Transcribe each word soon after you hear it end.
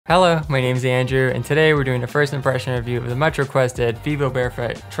Hello, my name is Andrew, and today we're doing a first impression review of the much requested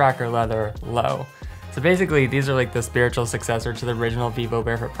Barefoot Tracker Leather Low. So basically, these are like the spiritual successor to the original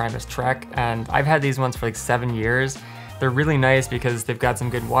Barefoot Primus Trek, and I've had these ones for like 7 years. They're really nice because they've got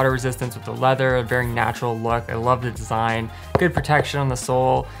some good water resistance with the leather, a very natural look. I love the design, good protection on the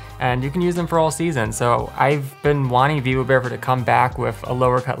sole, and you can use them for all seasons. So I've been wanting Barefoot to come back with a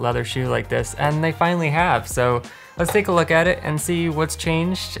lower cut leather shoe like this, and they finally have. So let's take a look at it and see what's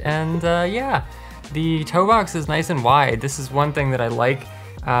changed. And yeah, the toe box is nice and wide. This is one thing that I like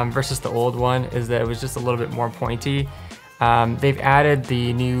versus the old one, is that it was just a little bit more pointy. They've added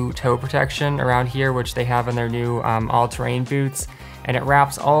the new toe protection around here, which they have in their new all-terrain boots, and it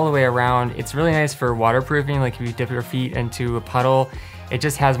wraps all the way around. It's really nice for waterproofing, like if you dip your feet into a puddle. It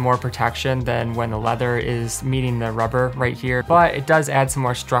just has more protection than when the leather is meeting the rubber right here, but it does add some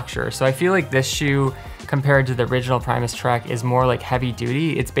more structure. So I feel like this shoe, compared to the original Primus Trek, is more like heavy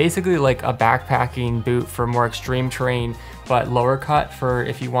duty. It's basically like a backpacking boot for more extreme terrain, but lower cut for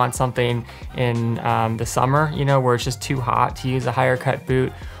if you want something in the summer, you know, where it's just too hot to use a higher cut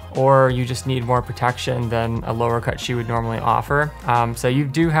boot, or you just need more protection than a lower cut shoe would normally offer. So you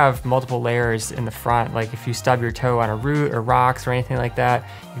do have multiple layers in the front, like if you stub your toe on a root or rocks or anything like that,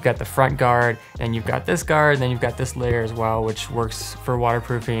 you've got the front guard, and you've got this guard, and then you've got this layer as well, which works for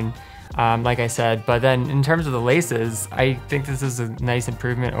waterproofing. Like I said, but then in terms of the laces, I think this is a nice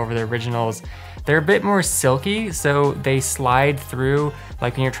improvement over the originals. They're a bit more silky, so they slide through,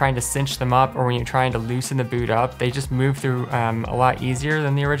 like when you're trying to cinch them up or when you're trying to loosen the boot up, they just move through a lot easier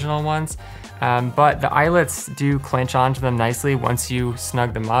than the original ones. But the eyelets do clinch onto them nicely once you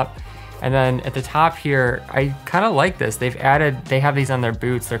snug them up. And then at the top here, I kind of like this. They have these on their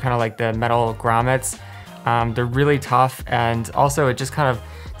boots. They're kind of like the metal grommets. They're really tough, and also it just kind of,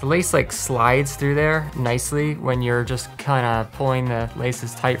 the lace like slides through there nicely when you're just kind of pulling the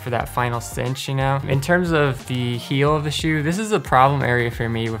laces tight for that final cinch, you know? In terms of the heel of the shoe, this is a problem area for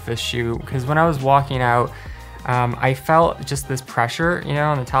me with this shoe, because when I was walking out, I felt just this pressure, you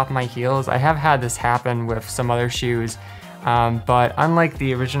know, on the top of my heels. I have had this happen with some other shoes, but unlike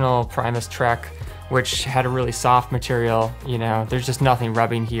the original Primus Trek, which had a really soft material, you know, there's just nothing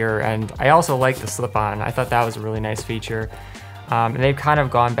rubbing here. And I also like the slip-on. I thought that was a really nice feature. And they've kind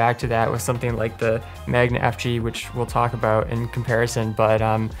of gone back to that with something like the Magna FG, which we'll talk about in comparison. But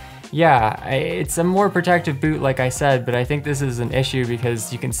yeah, it's a more protective boot, like I said, but I think this is an issue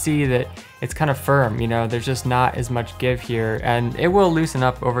because you can see that it's kind of firm, you know, there's just not as much give here, and it will loosen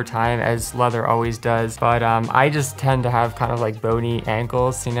up over time, as leather always does. But I just tend to have kind of like bony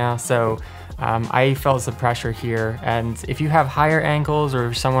ankles, you know, so I felt some pressure here. And if you have higher ankles,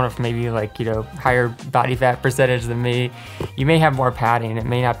 or someone with maybe like, you know, higher body fat percentage than me, you may have more padding. It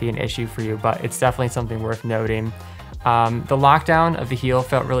may not be an issue for you, but it's definitely something worth noting. The lockdown of the heel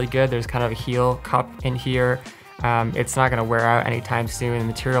felt really good. There's kind of a heel cup in here. It's not gonna wear out anytime soon. The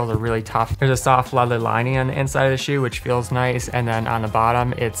materials are really tough. There's a soft leather lining on the inside of the shoe, which feels nice. And then on the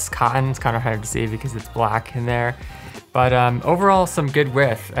bottom, it's cotton. It's kind of hard to see because it's black in there. But overall, some good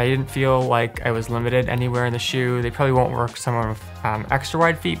width. I didn't feel like I was limited anywhere in the shoe. They probably won't work for someone with extra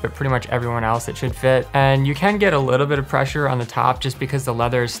wide feet, but pretty much everyone else it should fit. And you can get a little bit of pressure on the top just because the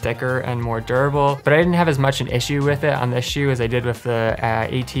leather is thicker and more durable, but I didn't have as much an issue with it on this shoe as I did with the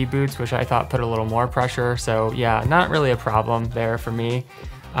AT boots, which I thought put a little more pressure. So yeah, not really a problem there for me.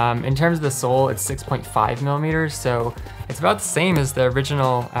 In terms of the sole, it's 6.5 millimeters, so it's about the same as the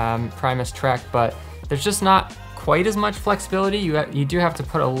original Primus Trek, but there's just not quite as much flexibility. You do have to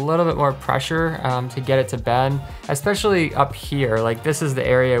put a little bit more pressure to get it to bend, especially up here. Like this is the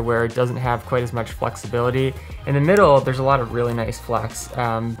area where it doesn't have quite as much flexibility. In the middle, there's a lot of really nice flex,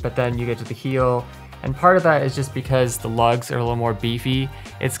 but then you get to the heel, and part of that is just because the lugs are a little more beefy.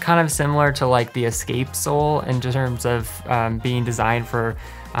 It's kind of similar to like the Escape sole in terms of being designed for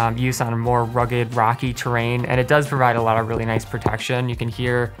use on a more rugged, rocky terrain, and it does provide a lot of really nice protection. You can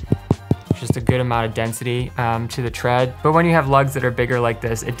hear just a good amount of density to the tread. But when you have lugs that are bigger like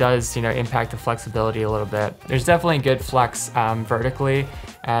this, it does, you know, impact the flexibility a little bit. There's definitely good flex vertically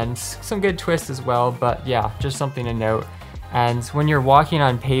and some good twist as well, but yeah, just something to note. And when you're walking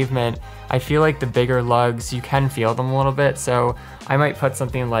on pavement, I feel like the bigger lugs, you can feel them a little bit. So I might put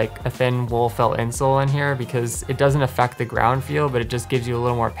something like a thin wool felt insole in here because it doesn't affect the ground feel, but it just gives you a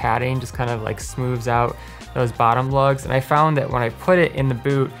little more padding, just kind of like smooths out those bottom lugs. And I found that when I put it in the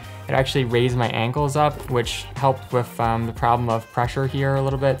boot, it actually raised my ankles up, which helped with the problem of pressure here a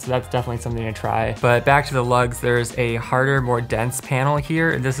little bit. So that's definitely something to try. But back to the lugs, there's a harder, more dense panel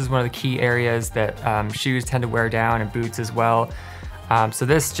here. This is one of the key areas that shoes tend to wear down, and boots as well. So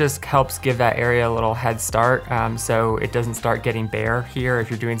this just helps give that area a little head start, so it doesn't start getting bare here if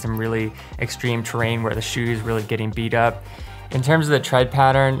you're doing some really extreme terrain where the shoe is really getting beat up. In terms of the tread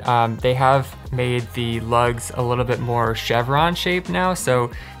pattern, they have made the lugs a little bit more chevron shape now,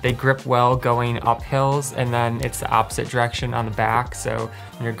 so they grip well going up hills, and then it's the opposite direction on the back, so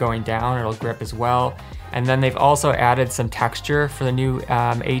when you're going down, it'll grip as well. And then they've also added some texture for the new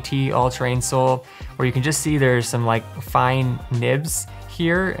AT all-terrain sole, where you can just see there's some like fine nibs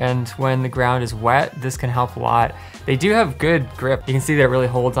here, and when the ground is wet, this can help a lot. They do have good grip. You can see that it really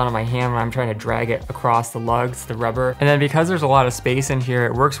holds onto my hand when I'm trying to drag it across the lugs, the rubber. And then because there's a lot of space in here,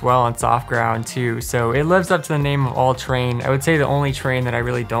 it works well on soft ground too. So it lives up to the name of all terrain. I would say the only terrain that I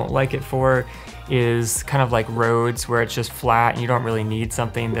really don't like it for is kind of like roads where it's just flat and you don't really need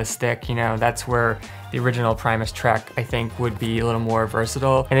something this thick, you know. That's where the original Primus Trek, I think, would be a little more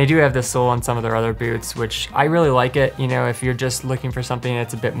versatile. And they do have this sole on some of their other boots, which I really like it. You know, if you're just looking for something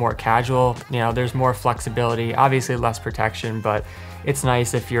that's a bit more casual, you know, there's more flexibility, obviously less protection, but it's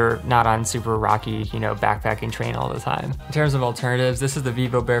nice if you're not on super rocky, you know, backpacking terrain all the time. In terms of alternatives, this is the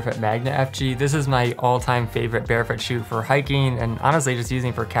Vivo Barefoot Magnet FG. This is my all-time favorite barefoot shoe for hiking, and honestly just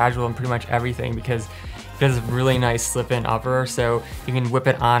using for casual and pretty much everything, because it has a really nice slip-in upper, so you can whip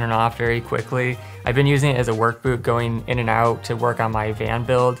it on and off very quickly. I've been using it as a work boot going in and out to work on my van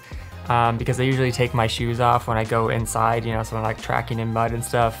build, because I usually take my shoes off when I go inside, you know, so I'm like tracking in mud and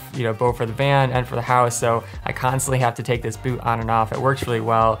stuff, you know, both for the van and for the house, so I constantly have to take this boot on and off. It works really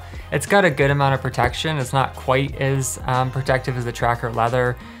well. It's got a good amount of protection. It's not quite as protective as the tracker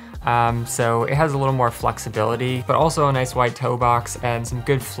leather, so it has a little more flexibility, but also a nice wide toe box and some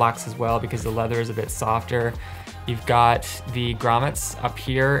good flex as well because the leather is a bit softer. You've got the grommets up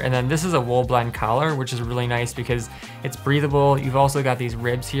here, and then this is a wool blend collar, which is really nice because it's breathable. You've also got these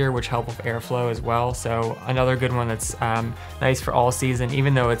ribs here, which help with airflow as well. So another good one that's nice for all season.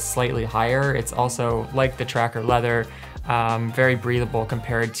 Even though it's slightly higher, it's also, like the tracker leather, very breathable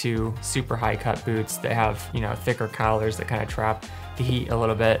compared to super high cut boots that have, you know, thicker collars that kind of trap the heat a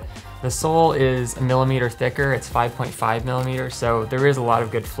little bit. The sole is a millimeter thicker. It's 5.5 millimeters, so there is a lot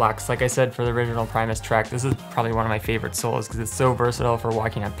of good flex. Like I said, for the original Primus Trek, this is probably one of my favorite soles because it's so versatile for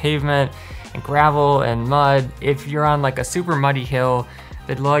walking on pavement and gravel and mud. If you're on like a super muddy hill,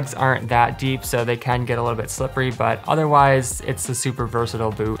 the lugs aren't that deep, so they can get a little bit slippery, but otherwise it's a super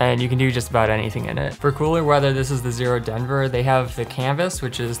versatile boot and you can do just about anything in it. For cooler weather, this is the Zero Denver. They have the canvas,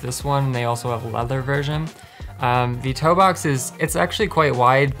 which is this one. They also have a leather version. The toe box it's actually quite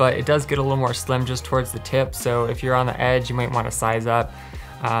wide, but it does get a little more slim just towards the tip, so if you're on the edge, you might want to size up.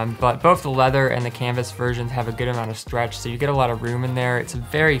 But both the leather and the canvas versions have a good amount of stretch, so you get a lot of room in there. It's a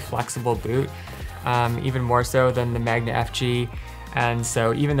very flexible boot, even more so than the Magnet FG. And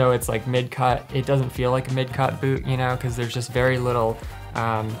so even though it's like mid-cut, it doesn't feel like a mid-cut boot, you know, because there's just very little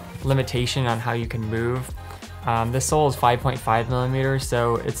limitation on how you can move. This sole is 5.5 millimeters,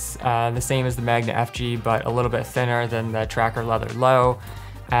 so it's the same as the Magnet FG, but a little bit thinner than the Tracker Leather Low.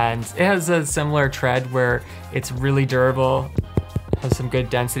 And it has a similar tread where it's really durable, has some good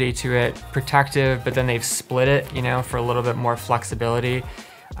density to it, protective, but then they've split it, you know, for a little bit more flexibility.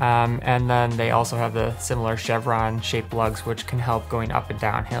 And then they also have the similar chevron shaped lugs, which can help going up and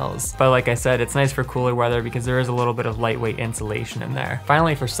down hills. But like I said, it's nice for cooler weather because there is a little bit of lightweight insulation in there.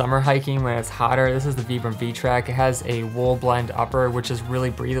 Finally, for summer hiking when it's hotter, this is the Vibram V-Track. It has a wool blend upper, which is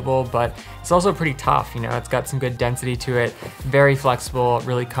really breathable, but it's also pretty tough. You know, it's got some good density to it, very flexible,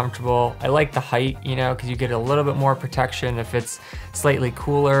 really comfortable. I like the height, you know, because you get a little bit more protection if it's slightly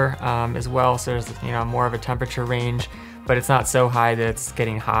cooler as well. So there's, you know, more of a temperature range, but it's not so high that it's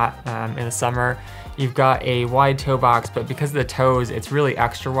getting hot in the summer. You've got a wide toe box, but because of the toes, it's really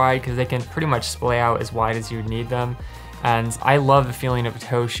extra wide because they can pretty much splay out as wide as you need them. And I love the feeling of a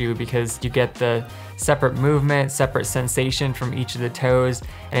toe shoe because you get the separate movement, separate sensation from each of the toes,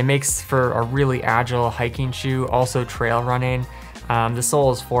 and it makes for a really agile hiking shoe, also trail running. The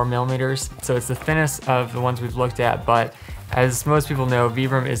sole is 4 millimeters, so it's the thinnest of the ones we've looked at, but as most people know,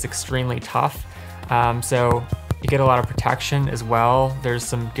 Vibram is extremely tough. So you get a lot of protection as well. There's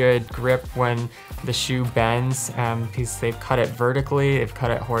some good grip when the shoe bends because they've cut it vertically, they've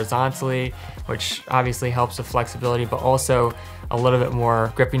cut it horizontally, which obviously helps with flexibility, but also a little bit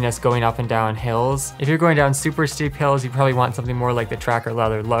more grippiness going up and down hills. If you're going down super steep hills, you probably want something more like the Tracker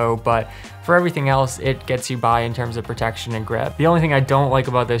Leather Low, but for everything else, it gets you by in terms of protection and grip. The only thing I don't like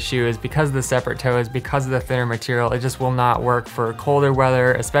about this shoe is because of the separate toes, because of the thinner material, it just will not work for colder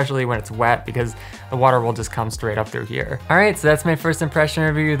weather, especially when it's wet, because the water will just come straight up through here. All right, so that's my first impression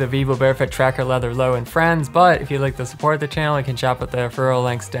review of the Vivo Barefoot Tracker Leather Low and Friends, but if you'd like to support the channel, you can shop at the referral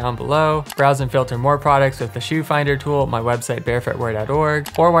links down below. Browse and filter more products with the Shoe Finder tool at my website, Barefoot vivobarefootwear.org,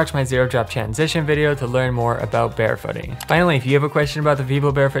 or watch my zero drop transition video to learn more about barefooting. Finally, if you have a question about the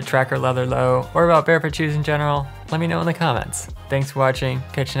Vivo Barefoot Tracker Leather Low, or about barefoot shoes in general, let me know in the comments. Thanks for watching,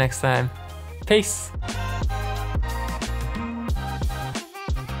 catch you next time, peace!